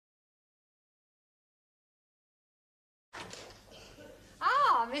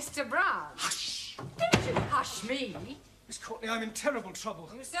Ah, Mr. Brown. Hush! Don't you hush me. Miss Courtney, I'm in terrible trouble.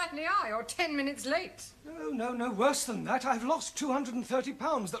 You certainly are. You're 10 minutes late. No, worse than that. I've lost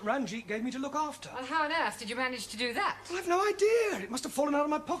 £230 that Ranjit gave me to look after. Well, how on earth did you manage to do that? I've no idea. It must have fallen out of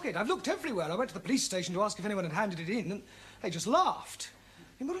my pocket. I've looked everywhere. I went to the police station to ask if anyone had handed it in, and they just laughed.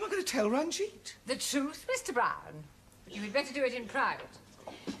 I mean, what am I going to tell Ranjit? The truth, Mr. Brown. But you had better do it in private.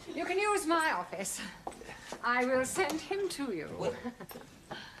 You can use my office. I will send him to you.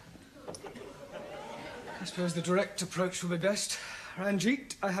 I suppose the direct approach will be best.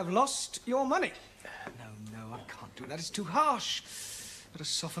 Ranjit, I have lost your money. No, I can't do that. It's too harsh. Better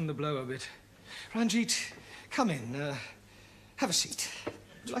soften the blow a bit. Ranjit, come in. Have a seat.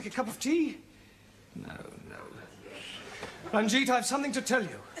 Would you like a cup of tea? No. Ranjit, I've something to tell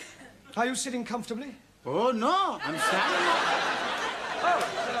you. Are you sitting comfortably? Oh, no, I'm standing up.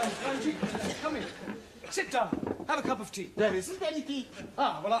 Ranjit, come in. Sit down. Have a cup of tea. There isn't any tea.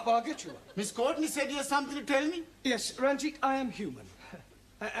 Well, I'll get you one. Miss Courtney said you have something to tell me. Yes, Ranjit, I am human.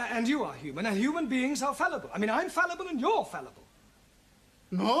 And you are human, and human beings are fallible. I mean, I'm fallible and you're fallible.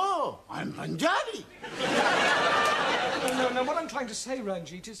 No, I'm Punjabi. No, what I'm trying to say,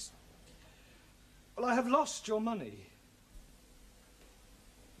 Ranjit, is... Well, I have lost your money.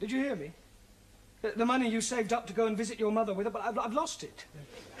 Did you hear me? The money you saved up to go and visit your mother with, but I've lost it.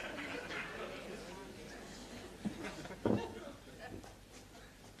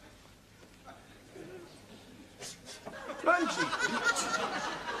 Ranjit.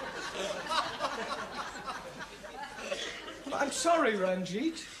 I'm sorry,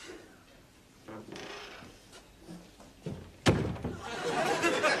 Ranjit.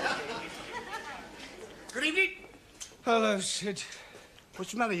 Good evening. Hello, Sid.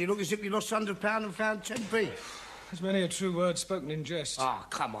 What's the matter? You look as if you lost £100 and found 10p. There's many a true word spoken in jest. Oh,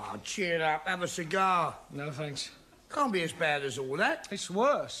 come on, cheer up. Have a cigar. No, thanks. Can't be as bad as all that. It's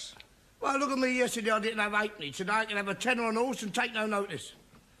worse. Well, look at me yesterday. I didn't have 8p. Today I can have a tenner on a horse and take no notice.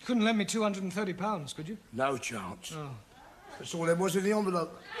 You couldn't lend me £230, could you? No chance. Oh. That's all there was in the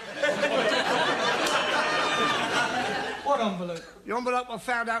envelope. What envelope? The envelope I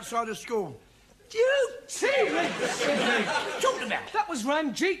found outside the school. You Sidney! Talking about? That was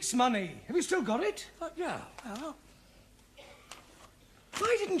Ranjit's money. Have you still got it? Yeah. Well.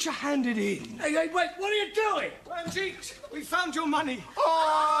 Why didn't you hand it in? Hey, wait, what are you doing? Ranjit, we found your money.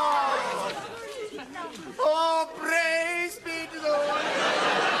 Oh, praise be to the Lord.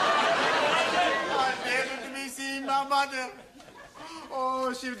 I'm able to be seeing my mother.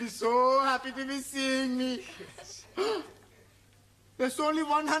 Oh, she'll be so happy to be seeing me. There's only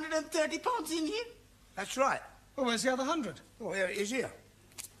 £130 in here. That's right. Oh, where's the other 100? Oh, here it is here.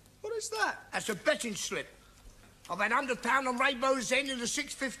 What is that? That's a betting slip. I've had £100 on Rainbow's End in the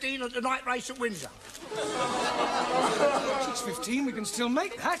 6:15 at the night race at Windsor. 6:15, we can still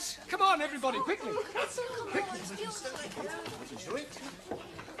make that. Come on, everybody, quickly.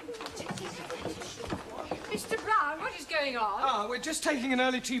 Mr. Brown, what is going on? We're just taking an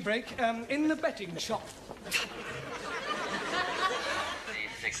early tea break in the betting shop. The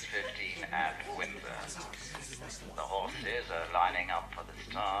 6:15 at Windsor. The horses are lining up for the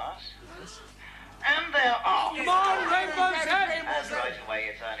start. And they're off. Come on, Rainbow's End! And right away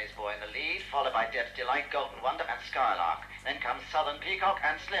it's Ernie's Boy in the lead, followed by Deb's Delight, Golden Wonder and Skylark. Then comes Southern Peacock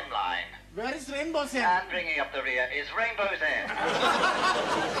and Slimline. Where is Rainbow's End? And bringing up the rear is Rainbow's End.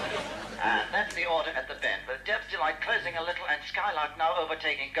 And that's the order at the bend, with Deb's Delight closing a little and Skylark now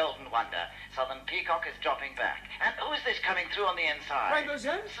overtaking Golden Wonder. Southern Peacock is dropping back. And who's this coming through on the inside? Rainbow's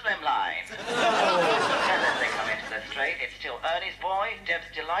End? Slimline. And as they come into the straight, it's still Ernie's Boy, Deb's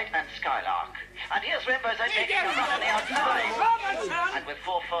Delight and Skylark. And here's Rainbow's End taking a run on the outside. And with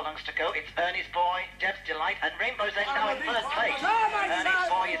 4 furlongs to go, it's Ernie's Boy, Deb's Delight and Rainbow's End now in first place. Ernie's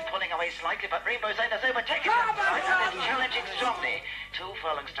Boy is pulling away slightly, but Rainbow's End has overtaken him and is challenging strongly. 2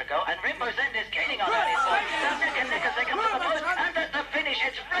 furlongs to go, and Rainbow's End is gaining on Ernie's Boy. They're neck and neck as they come to the post, and at the finish,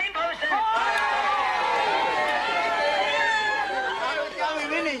 it's Rainbow's End.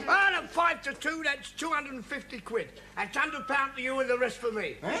 Winning. Well, at 5-2, that's 250 quid. That's £100 for you and the rest for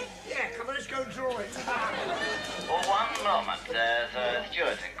me. Eh? Yeah, come on, let's go draw it. For one moment, there's a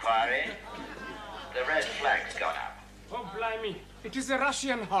steward's inquiry. The red flag's gone up. Oh, blimey. It is a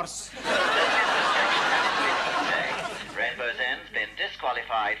Russian horse. Rainbow's End's been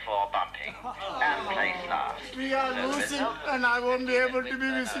disqualified for bumping and placed last. We are So the losing, result and I won't be able to with be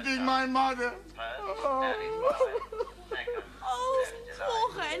visiting my mother. First, Ernie's Boy. Second, Oh, Deb's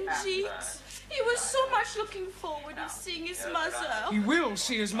poor Delight. And Ranjit. third, He was so much looking forward to seeing his mother. He will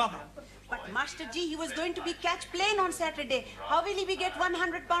see his mother. But Master G, he was going to be catch plane on Saturday. How will he be get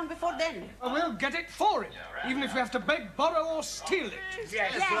 £100 before then? We'll get it for him, even if we have to beg, borrow, or steal it.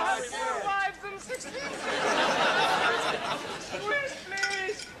 Yes. Wives and 16.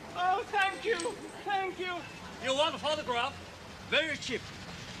 Please. Oh, thank you. Thank you. You want a photograph? Very cheap.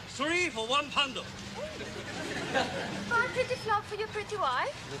 3 for £1. Buy a pretty flower for your pretty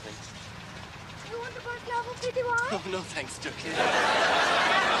wife? No, thanks. You want to buy a flower for pretty wife? Oh, no, thanks, joking.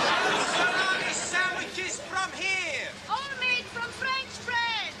 Salami sandwiches from here. All made from French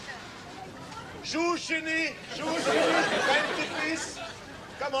bread. Shushini, 20 please.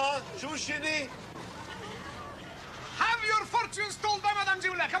 Come on, Shushini. Have your fortunes told by Madame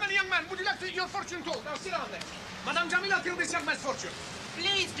Jamila. Come on, young man. Would you like to your fortune told? Now, sit down there. Madame Jamila killed this young man's fortune.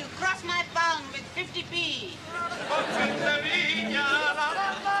 Please to cross my palm with 50p.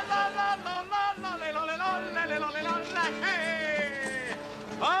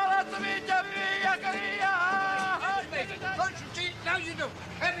 Now you do.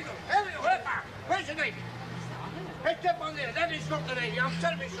 Here we go. Where's the lady? Hey, step on there. That is not the lady. I'm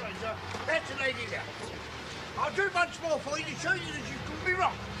terribly sorry, sir. That's the lady there. I'll do much more for you to show you that you couldn't be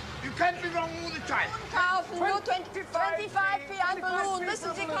wrong. You can't be wrong all the time. Kaufen, nur 25p ein balloon.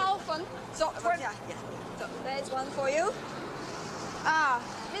 Müssen Sie kaufen. So, ja. So, there's one for you. Ah,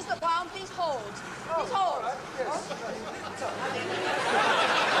 Mr. Brown, please hold. Please hold.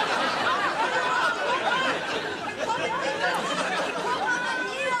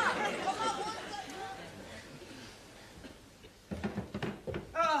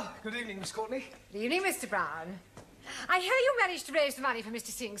 Good evening, Miss Courtney. Good evening, Mr. Brown. I hear you managed to raise the money for Mr.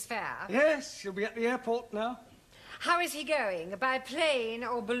 Singh's fare. Yes, she'll be at the airport now. How is he going? By plane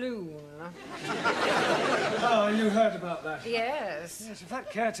or balloon? Oh, you heard about that. Yes. Yes, if that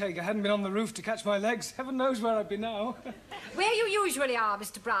caretaker hadn't been on the roof to catch my legs, heaven knows where I'd be now. Where you usually are,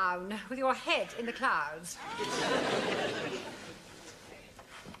 Mr. Brown, with your head in the clouds.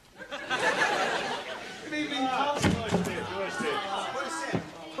 Good evening,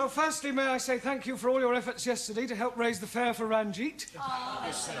 Well, firstly, may I say thank you for all your efforts yesterday to help raise the fare for Ranjit.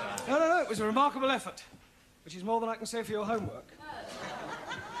 No, it was a remarkable effort, which is more than I can say for your homework.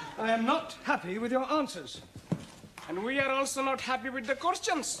 I am not happy with your answers. And we are also not happy with the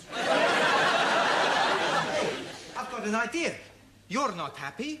questions. I've got an idea. You're not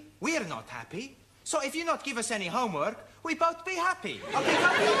happy. We're not happy. So if you not give us any homework, we both be happy. Okay,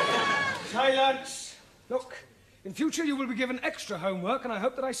 happy? Silence! Look, in future you will be given extra homework, and I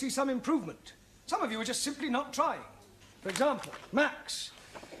hope that I see some improvement. Some of you are just simply not trying. For example, Max.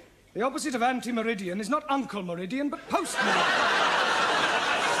 The opposite of anti-meridian is not Uncle Meridian, but post-meridian.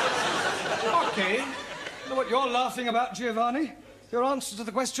 Okay. I know what you're laughing about, Giovanni. Your answer to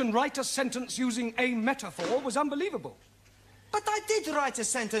the question, write a sentence using a metaphor, was unbelievable. But I did write a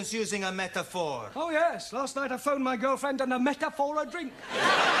sentence using a metaphor. Oh, yes. Last night I phoned my girlfriend and a metaphor a drink.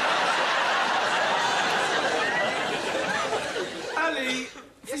 Ali,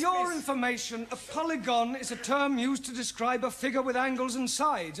 for your information, a polygon is a term used to describe a figure with angles and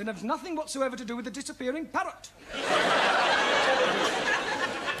sides and has nothing whatsoever to do with the disappearing parrot. Mr.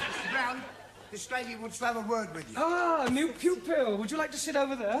 Brown, this lady wants to have a word with you. Ah, new pupil. Would you like to sit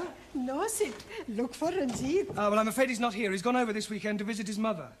over there? No, sit. Look for Ranjit. Well, I'm afraid he's not here. He's gone over this weekend to visit his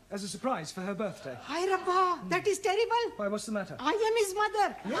mother as a surprise for her birthday. Hi, Rabba. That is terrible. Why, what's the matter? I am his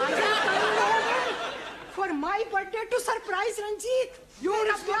mother. I am coming over for my birthday to surprise Ranjit. You're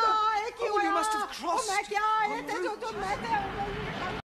his mother? Oh, you must have crossed. Oh,